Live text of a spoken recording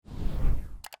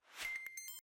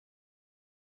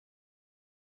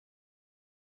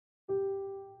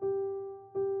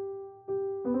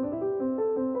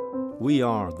We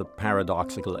are the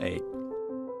paradoxical ape.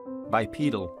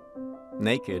 Bipedal,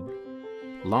 naked,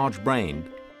 large-brained,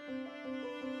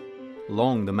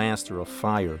 long the master of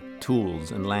fire,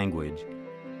 tools and language,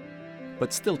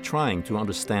 but still trying to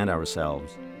understand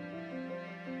ourselves.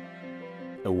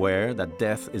 Aware that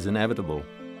death is inevitable,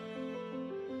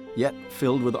 yet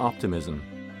filled with optimism.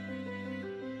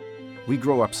 We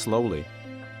grow up slowly.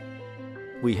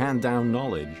 We hand down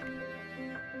knowledge.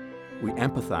 We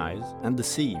empathize and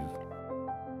deceive.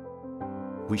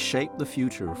 We shape the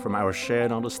future from our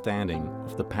shared understanding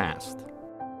of the past.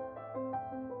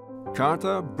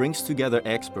 Carta brings together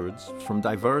experts from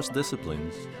diverse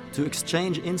disciplines to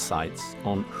exchange insights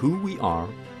on who we are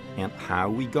and how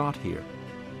we got here.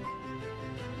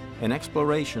 An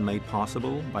exploration made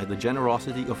possible by the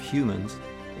generosity of humans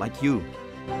like you.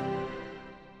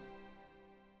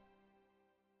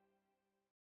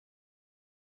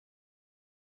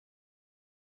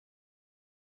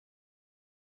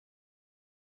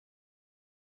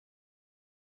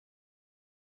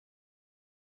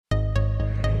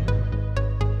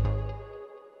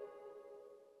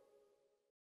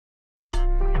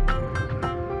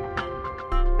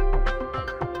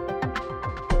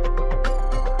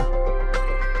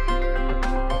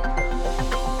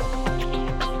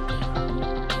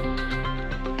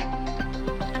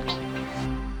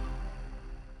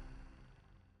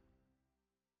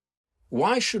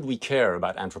 Why should we care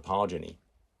about anthropogeny?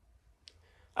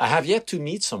 I have yet to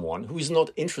meet someone who is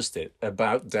not interested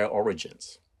about their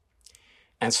origins.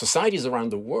 And societies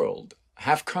around the world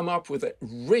have come up with a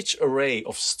rich array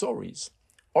of stories,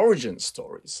 origin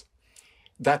stories,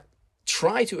 that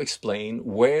try to explain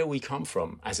where we come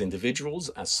from as individuals,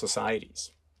 as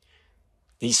societies.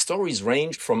 These stories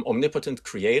range from omnipotent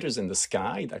creators in the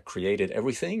sky that created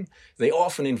everything. They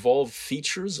often involve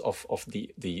features of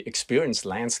the experienced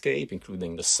landscape,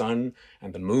 including the sun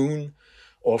and the moon,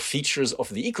 or features of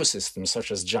the ecosystem, such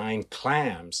as giant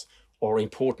clams or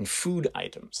important food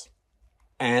items.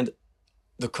 And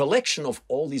the collection of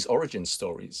all these origin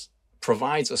stories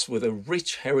provides us with a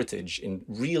rich heritage in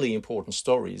really important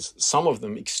stories, some of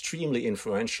them extremely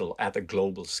influential at a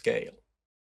global scale.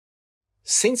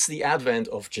 Since the advent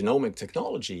of genomic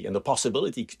technology and the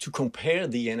possibility to compare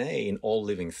DNA in all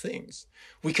living things,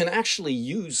 we can actually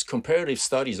use comparative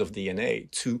studies of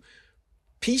DNA to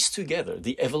piece together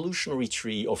the evolutionary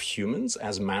tree of humans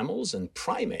as mammals and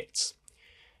primates.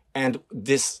 And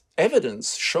this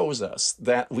evidence shows us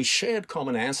that we shared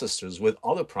common ancestors with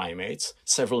other primates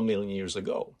several million years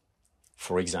ago.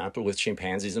 For example, with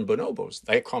chimpanzees and bonobos,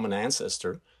 their common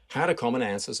ancestor had a common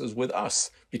ancestors with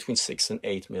us between 6 and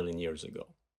 8 million years ago.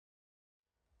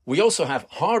 We also have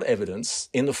hard evidence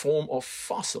in the form of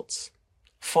fossils.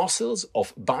 Fossils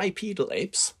of bipedal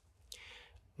apes.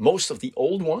 Most of the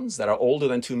old ones that are older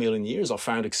than 2 million years are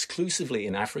found exclusively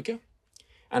in Africa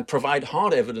and provide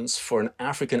hard evidence for an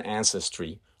African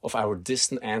ancestry of our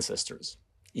distant ancestors,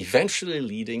 eventually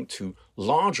leading to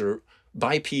larger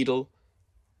bipedal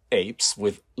apes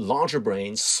with larger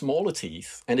brains, smaller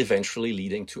teeth, and eventually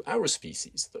leading to our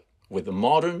species, with the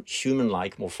modern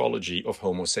human-like morphology of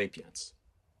Homo sapiens.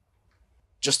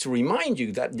 Just to remind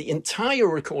you that the entire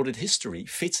recorded history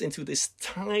fits into this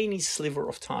tiny sliver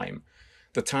of time,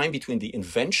 the time between the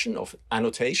invention of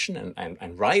annotation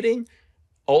and writing,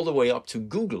 all the way up to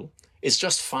Google, is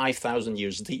just 5,000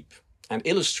 years deep, and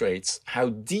illustrates how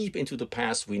deep into the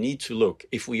past we need to look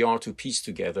if we are to piece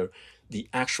together the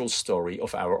actual story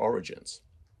of our origins.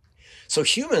 So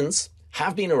humans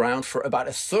have been around for about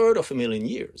 1/3 of a million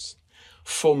years.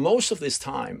 For most of this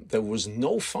time, there was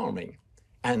no farming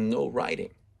and no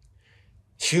writing.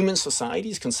 Human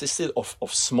societies consisted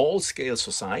of small-scale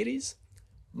societies,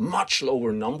 much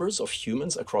lower numbers of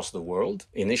humans across the world,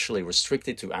 initially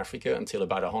restricted to Africa until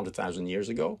about 100,000 years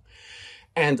ago.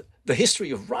 And the history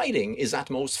of writing is at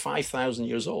most 5,000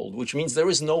 years old, which means there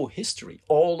is no history.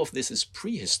 All of this is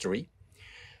prehistory,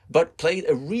 but played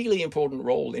a really important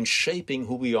role in shaping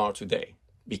who we are today,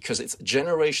 because it's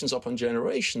generations upon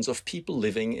generations of people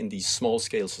living in these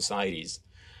small-scale societies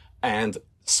and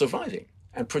surviving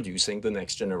and producing the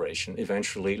next generation,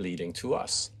 eventually leading to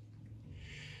us.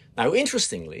 Now,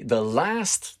 interestingly, the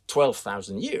last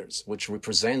 12,000 years, which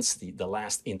represents the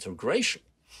last integration,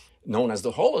 known as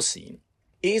the Holocene,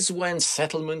 is when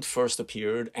settlement first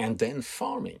appeared and then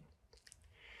farming.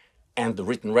 And the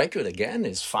written record, again,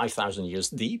 is 5,000 years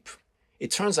deep. It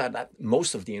turns out that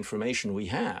most of the information we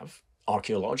have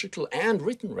archaeological and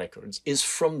written records is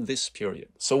from this period.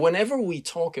 So whenever we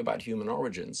talk about human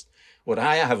origins, what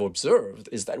I have observed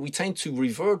is that we tend to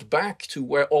revert back to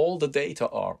where all the data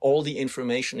are, all the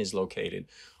information is located.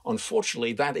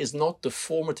 Unfortunately, that is not the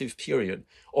formative period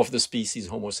of the species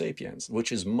Homo sapiens,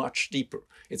 which is much deeper.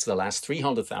 It's the last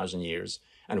 300,000 years,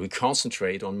 and we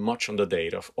concentrate on much on the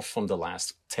data from the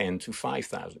last 10 to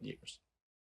 5,000 years.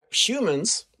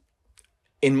 Humans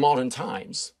in modern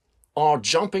times are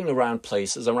jumping around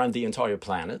places around the entire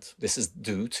planet. This is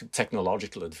due to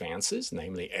technological advances,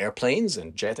 namely airplanes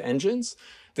and jet engines.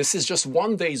 This is just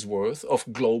one day's worth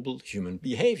of global human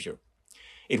behavior.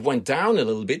 It went down a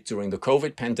little bit during the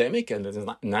COVID pandemic and it is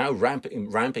now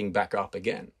ramping back up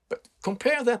again. But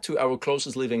compare that to our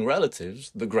closest living relatives,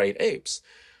 the great apes.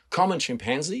 Common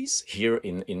chimpanzees here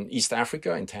in East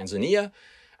Africa, in Tanzania,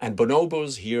 and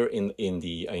bonobos here in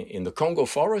the Congo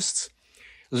forests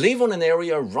live on an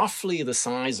area roughly the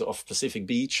size of Pacific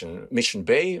Beach and Mission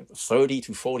Bay, 30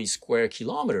 to 40 square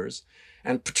kilometers,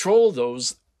 and patrol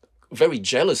those very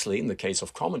jealously in the case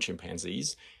of common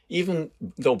chimpanzees. Even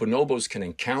though bonobos can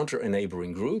encounter a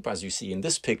neighboring group, as you see in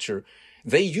this picture,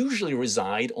 they usually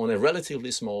reside on a relatively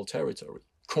small territory,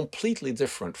 completely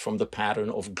different from the pattern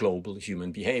of global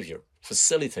human behavior,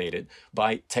 facilitated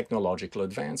by technological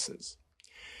advances.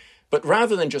 But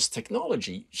rather than just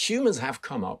technology, humans have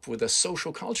come up with a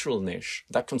social-cultural niche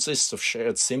that consists of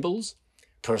shared symbols,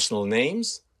 personal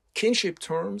names, kinship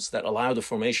terms that allow the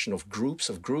formation of groups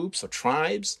or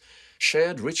tribes,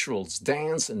 shared rituals,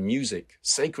 dance and music,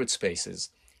 sacred spaces,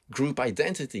 group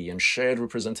identity and shared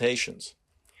representations,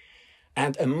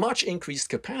 and a much increased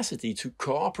capacity to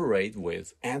cooperate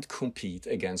with and compete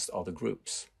against other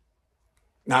groups.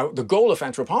 Now, the goal of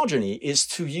anthropogeny is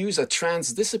to use a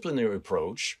transdisciplinary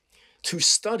approach to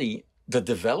study the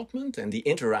development and the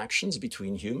interactions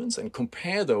between humans and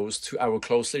compare those to our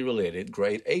closely related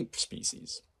great ape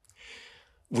species.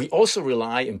 We also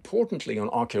rely importantly on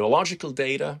archaeological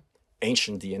data,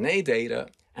 ancient DNA data,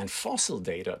 and fossil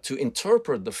data to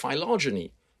interpret the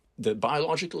phylogeny, the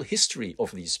biological history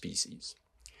of these species.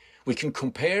 We can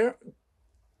compare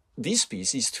these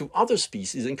species to other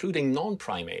species, including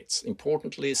non-primates,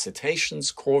 importantly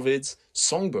cetaceans, corvids,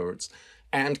 songbirds,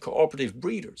 and cooperative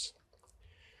breeders.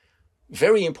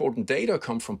 Very important data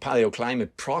come from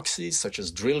paleoclimate proxies such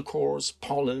as drill cores,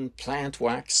 pollen, plant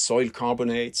wax, soil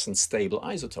carbonates, and stable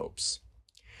isotopes.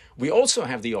 We also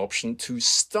have the option to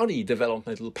study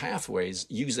developmental pathways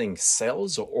using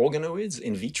cells or organoids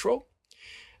in vitro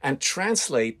and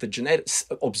translate the genetics,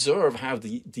 observe how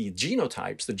the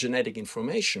genotypes, the genetic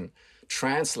information,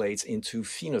 translates into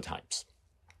phenotypes.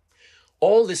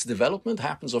 All this development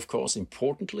happens, of course,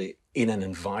 importantly in an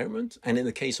environment, and in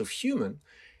the case of human,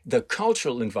 the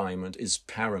cultural environment is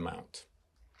paramount.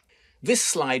 This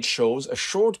slide shows a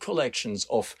short collection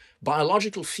of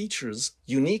biological features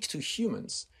unique to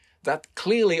humans that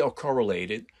clearly are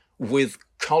correlated with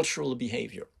cultural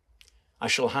behavior. I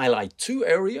shall highlight two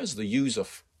areas: the use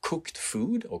of cooked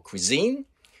food or cuisine,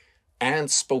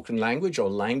 and spoken language or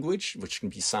language, which can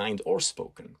be signed or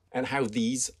spoken, and how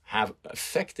these have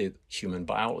affected human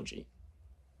biology.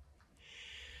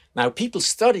 Now, people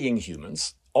studying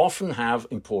humans often have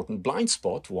important blind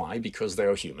spot. Why? Because they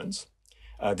are humans.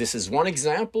 This is one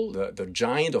example. The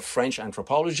giant of French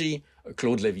anthropology,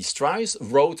 Claude Lévi-Strauss,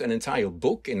 wrote an entire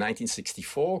book in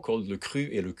 1964 called Le Cru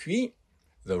et le Cuit,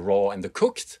 The Raw and the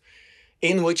Cooked,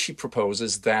 in which he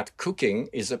proposes that cooking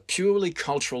is a purely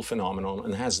cultural phenomenon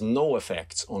and has no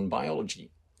effects on biology.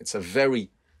 It's a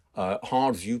very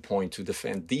hard viewpoint to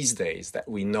defend these days, that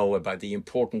we know about the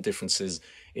important differences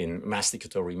in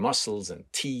masticatory muscles and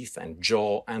teeth and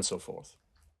jaw and so forth.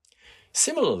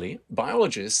 Similarly,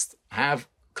 biologists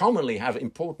commonly have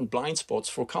important blind spots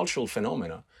for cultural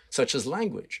phenomena, such as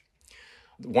language.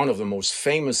 One of the most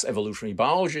famous evolutionary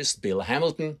biologists, Bill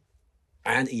Hamilton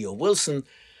and E.O. Wilson,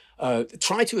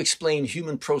 try to explain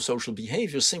human prosocial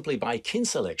behavior simply by kin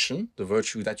selection, the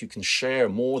virtue that you can share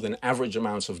more than average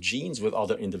amounts of genes with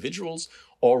other individuals,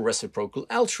 or reciprocal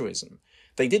altruism.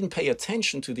 They didn't pay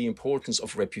attention to the importance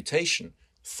of reputation,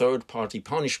 third-party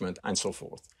punishment, and so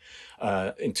forth.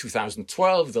 In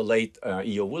 2012, the late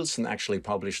E.O. Wilson actually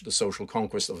published The Social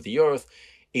Conquest of the Earth,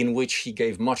 in which he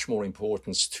gave much more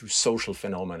importance to social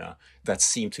phenomena that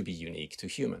seem to be unique to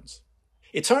humans.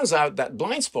 It turns out that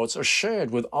blind spots are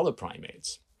shared with other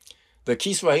primates. The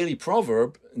Kiswahili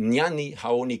proverb, Nyani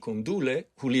haoni kundule,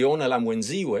 huliona la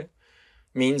mwenziwe,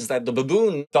 means that the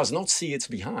baboon does not see its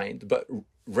behind, but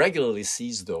regularly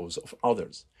sees those of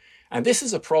others. And this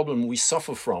is a problem we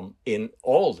suffer from in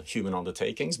all human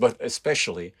undertakings, but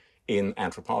especially in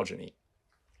anthropogeny.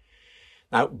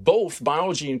 Now, both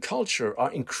biology and culture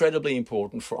are incredibly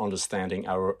important for understanding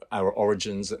our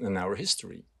origins and our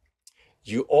history.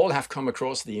 You all have come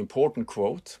across the important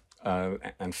quote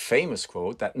and famous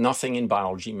quote that nothing in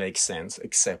biology makes sense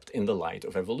except in the light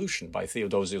of evolution by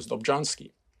Theodosius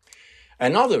Dobzhansky.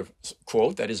 Another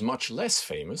quote that is much less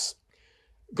famous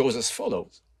goes as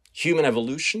follows: human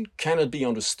evolution cannot be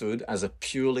understood as a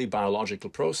purely biological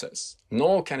process,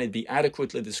 nor can it be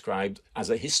adequately described as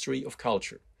a history of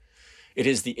culture. It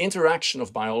is the interaction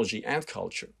of biology and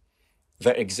culture.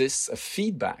 There exists a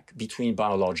feedback between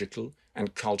biological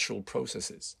and cultural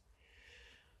processes.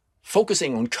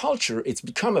 Focusing on culture, it's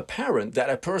become apparent that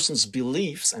a person's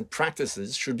beliefs and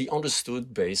practices should be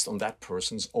understood based on that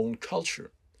person's own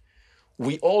culture.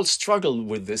 We all struggle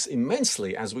with this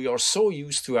immensely as we are so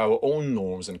used to our own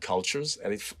norms and cultures,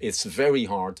 and it's very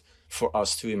hard for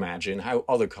us to imagine how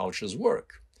other cultures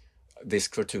work. This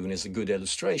cartoon is a good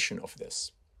illustration of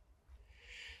this.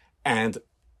 And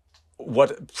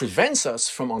what prevents us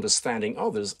from understanding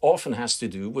others often has to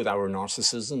do with our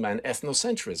narcissism and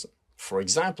ethnocentrism. For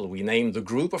example, we name the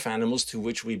group of animals to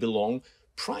which we belong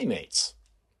primates,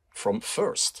 from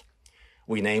first.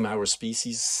 We name our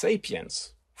species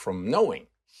sapiens, from knowing.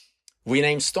 We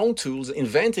name stone tools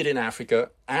invented in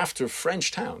Africa after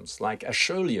French towns like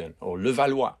Acheulean or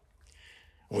Levallois.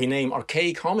 We name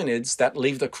archaic hominids that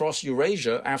lived across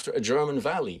Eurasia after a German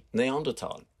valley,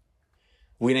 Neanderthal.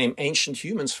 We name ancient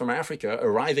humans from Africa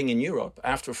arriving in Europe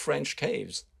after French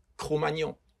caves,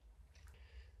 Cro-Magnon.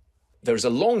 There's a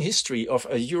long history of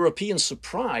a European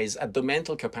surprise at the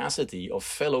mental capacity of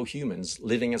fellow humans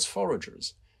living as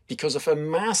foragers because of a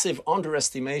massive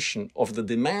underestimation of the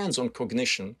demands on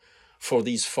cognition for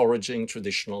these foraging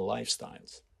traditional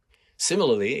lifestyles.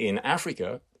 Similarly, in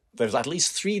Africa, there's at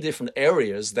least 3 different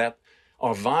areas that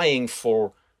are vying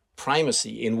for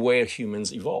primacy in where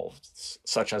humans evolved,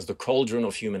 such as the cauldron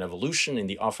of human evolution in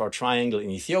the Afar Triangle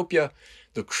in Ethiopia,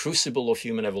 the crucible of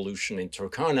human evolution in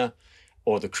Turkana,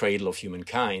 or the cradle of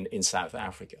humankind in South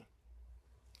Africa.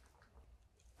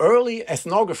 Early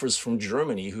ethnographers from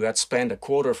Germany who had spent a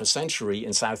quarter of a century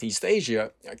in Southeast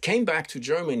Asia came back to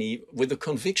Germany with the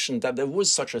conviction that there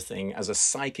was such a thing as a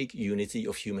psychic unity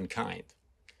of humankind.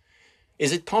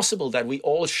 Is it possible that we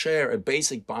all share a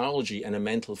basic biology and a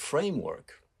mental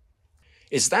framework?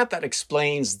 Is that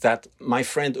explains that my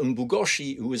friend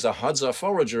Mbugoshi, who is a Hadza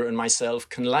forager, and myself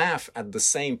can laugh at the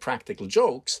same practical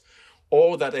jokes,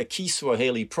 or that a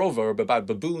Kiswahili proverb about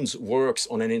baboons works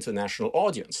on an international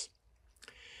audience?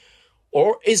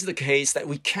 Or is the case that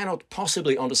we cannot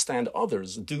possibly understand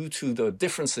others due to the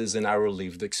differences in our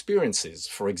lived experiences?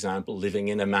 For example, living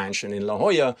in a mansion in La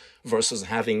Jolla versus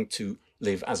having to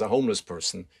live as a homeless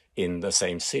person in the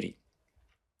same city.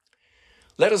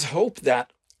 Let us hope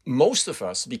that most of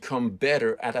us become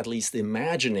better at least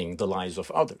imagining the lives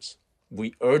of others.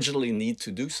 We urgently need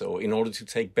to do so in order to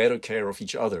take better care of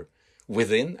each other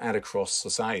within and across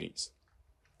societies.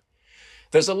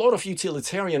 There's a lot of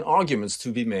utilitarian arguments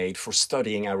to be made for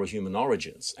studying our human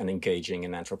origins and engaging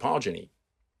in anthropogeny.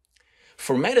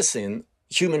 For medicine,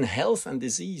 human health and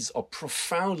disease are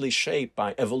profoundly shaped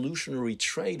by evolutionary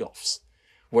trade-offs,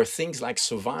 where things like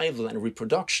survival and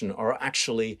reproduction are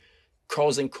actually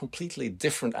causing completely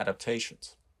different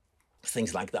adaptations.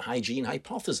 Things like the hygiene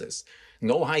hypothesis.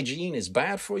 No hygiene is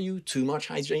bad for you, too much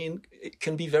hygiene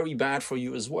can be very bad for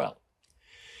you as well.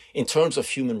 In terms of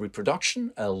human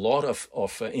reproduction, a lot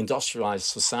of industrialized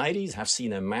societies have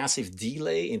seen a massive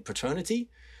delay in paternity,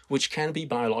 which can be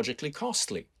biologically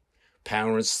costly.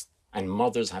 Parents and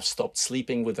mothers have stopped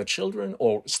sleeping with their children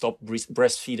or stopped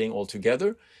breastfeeding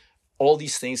altogether. All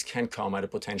these things can come at a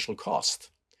potential cost.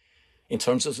 In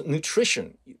terms of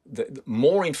nutrition,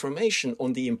 more information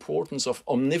on the importance of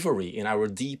omnivory in our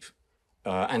deep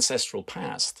ancestral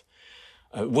past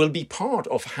will be part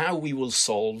of how we will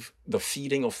solve the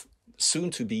feeding of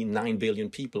soon-to-be 9 billion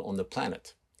people on the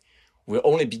planet. We're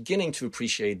only beginning to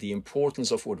appreciate the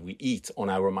importance of what we eat on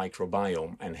our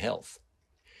microbiome and health.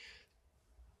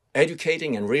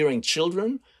 Educating and rearing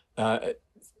children,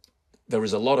 there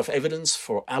is a lot of evidence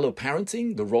for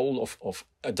alloparenting, the role of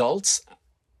adults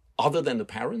other than the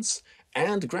parents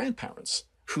and grandparents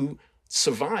who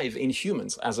survive in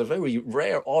humans as a very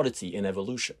rare oddity in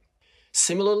evolution.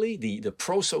 Similarly, the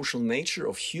pro-social nature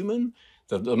of human,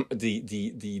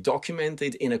 the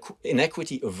documented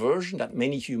inequity aversion that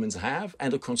many humans have,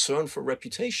 and a concern for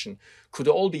reputation could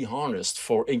all be harnessed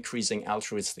for increasing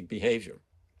altruistic behavior.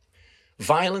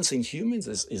 Violence in humans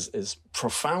is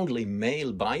profoundly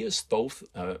male biased, both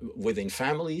within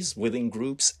families, within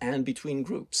groups, and between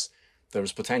groups. There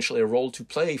is potentially a role to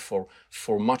play for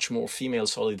much more female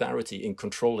solidarity in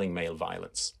controlling male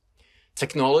violence.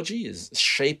 Technology is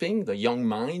shaping the young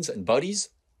minds and bodies.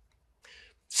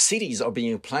 Cities are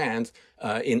being planned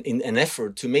in an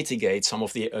effort to mitigate some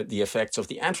of the effects of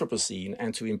the Anthropocene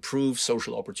and to improve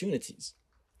social opportunities.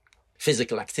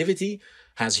 Physical activity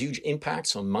has huge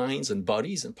impacts on minds and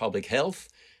bodies and public health,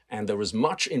 and there is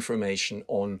much information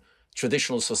on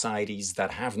traditional societies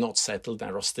that have not settled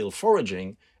and are still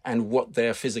foraging and what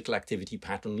their physical activity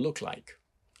pattern look like.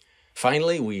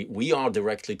 Finally, we are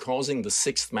directly causing the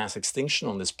sixth mass extinction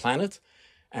on this planet,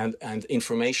 and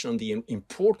information on the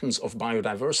importance of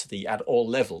biodiversity at all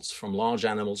levels, from large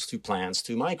animals to plants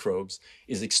to microbes,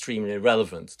 is extremely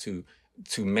relevant to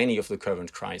many of the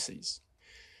current crises.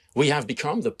 We have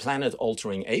become the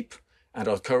planet-altering ape and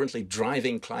are currently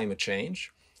driving climate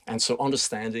change. And so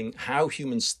understanding how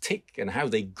humans tick and how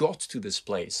they got to this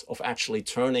place of actually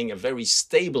turning a very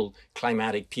stable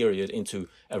climatic period into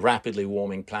a rapidly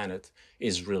warming planet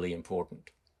is really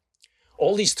important.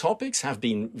 All these topics have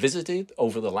been visited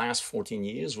over the last 14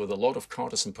 years with a lot of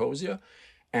Carter Symposia,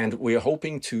 and we're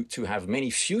hoping to have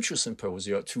many future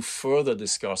symposia to further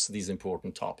discuss these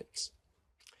important topics.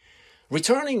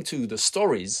 Returning to the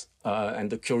stories and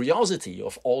the curiosity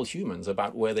of all humans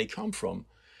about where they come from,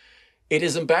 it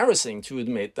is embarrassing to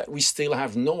admit that we still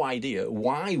have no idea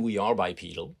why we are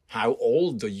bipedal, how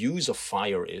old the use of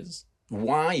fire is,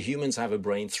 why humans have a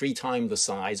brain 3 times the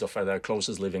size of their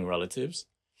closest living relatives,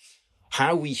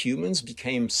 how we humans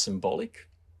became symbolic,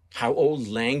 how old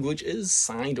language is,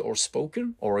 signed or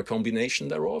spoken, or a combination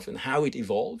thereof, and how it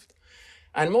evolved,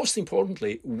 and most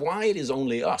importantly, why it is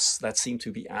only us that seem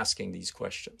to be asking these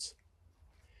questions.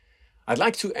 I'd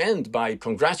like to end by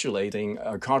congratulating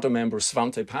Carter member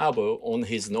Svante Pääbo on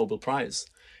his Nobel Prize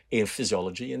in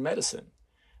Physiology and Medicine.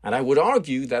 And I would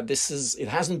argue that it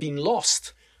hasn't been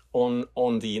lost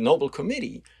on the Nobel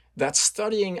Committee that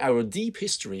studying our deep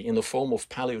history in the form of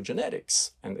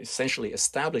paleogenetics and essentially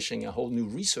establishing a whole new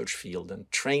research field and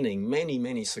training many,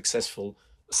 many successful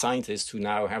scientists who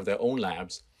now have their own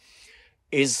labs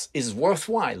is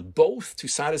worthwhile, both to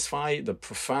satisfy the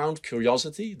profound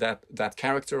curiosity that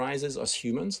characterizes us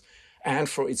humans and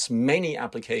for its many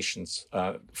applications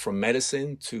from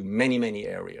medicine to many, many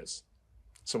areas.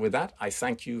 So with that, I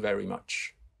thank you very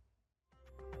much.